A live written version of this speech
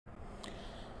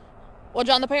Well,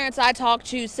 John, the parents I talked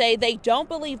to say they don't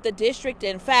believe the district.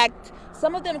 In fact,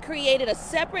 some of them created a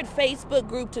separate Facebook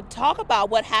group to talk about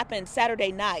what happened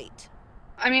Saturday night.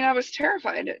 I mean, I was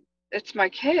terrified. It's my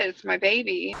kid, it's my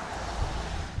baby.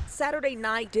 Saturday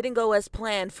night didn't go as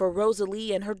planned for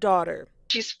Rosalie and her daughter.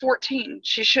 She's 14.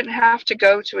 She shouldn't have to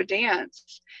go to a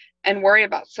dance and worry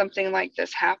about something like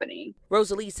this happening.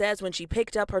 Rosalie says when she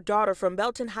picked up her daughter from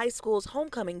Belton High School's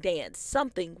homecoming dance,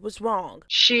 something was wrong.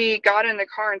 She got in the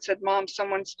car and said, "Mom,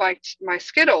 someone spiked my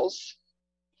Skittles."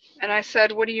 And I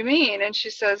said, "What do you mean?" And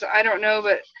she says, "I don't know,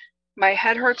 but my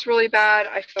head hurts really bad.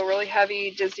 I feel really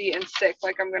heavy, dizzy, and sick,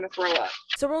 like I'm going to throw up."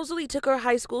 So Rosalie took her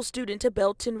high school student to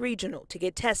Belton Regional to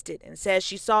get tested and says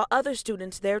she saw other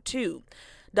students there too.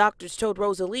 Doctors told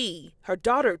Rosalie her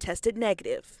daughter tested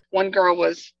negative. One girl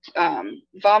was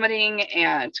vomiting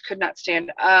and could not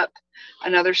stand up.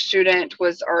 Another student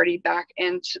was already back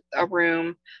into a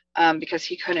room because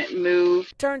he couldn't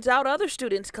move. Turns out other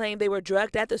students claimed they were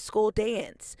drugged at the school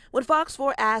dance. When Fox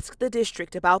 4 asked the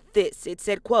district about this, it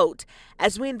said, quote,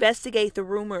 "As we investigate the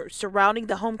rumors surrounding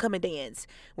the homecoming dance,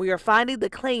 we are finding the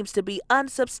claims to be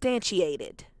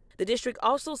unsubstantiated." The district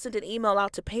also sent an email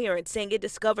out to parents saying it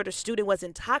discovered a student was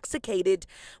intoxicated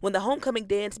when the homecoming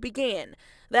dance began.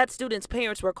 That student's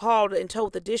parents were called and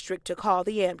told the district to call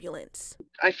the ambulance.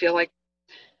 I feel like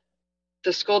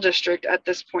the school district at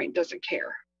this point doesn't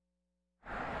care.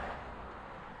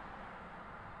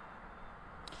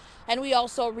 And we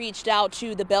also reached out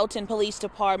to the Belton Police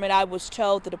Department. I was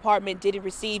told the department didn't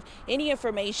receive any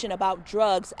information about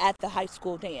drugs at the high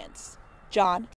school dance. John?